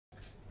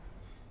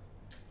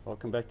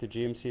Welcome back to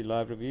GMC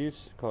Live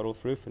Reviews.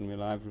 Karolf Roof, and we're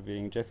live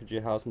reviewing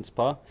Jafferji House and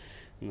Spa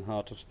in the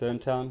heart of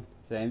Sultan,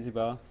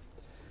 Zanzibar,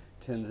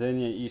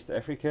 Tanzania, East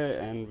Africa,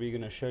 and we're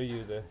going to show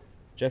you the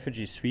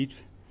Jafferji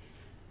suite.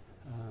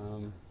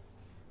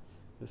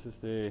 This is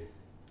the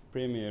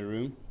premier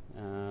room,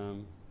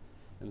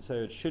 and so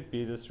it should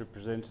be. This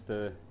represents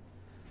the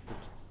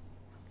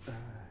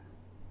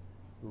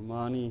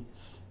Omani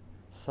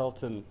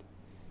Sultan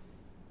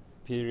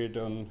period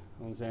on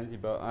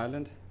Zanzibar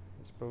Island.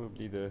 It's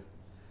probably the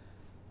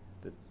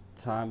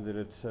time that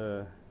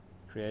it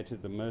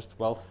created the most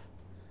wealth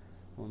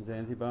on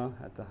Zanzibar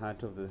at the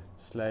height of the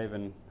slave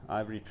and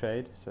ivory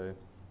trade. So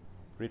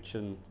rich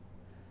in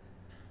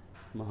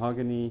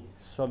mahogany,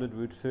 solid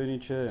wood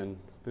furniture and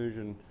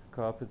Persian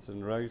carpets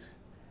and rugs.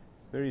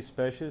 Very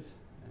spacious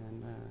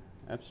and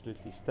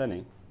absolutely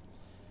stunning.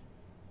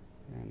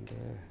 And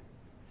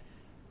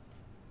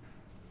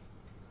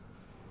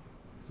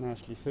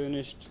nicely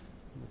furnished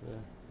with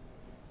an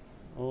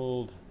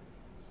old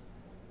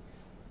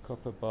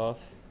copper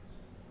bath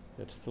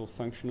that's still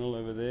functional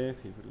over there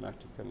if you would like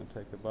to come and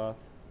take a bath.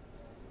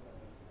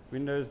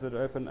 Windows that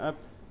open up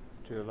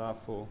to allow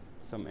for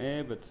some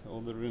air, but all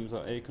the rooms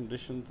are air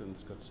conditioned, and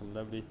it's got some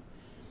lovely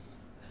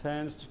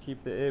fans to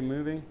keep the air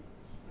moving,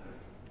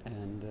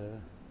 and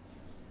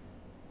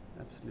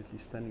absolutely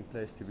stunning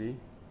place to be.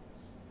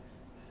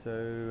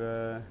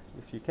 So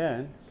if you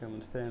can, come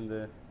and stay in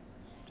the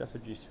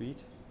Jafferji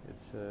suite.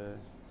 It's an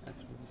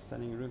absolutely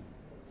stunning room.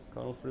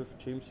 Karolf Roof,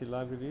 GMC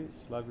Live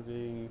Reviews, live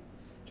reviewing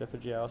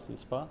Jafferji House and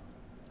Spa.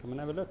 Come and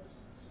have a look.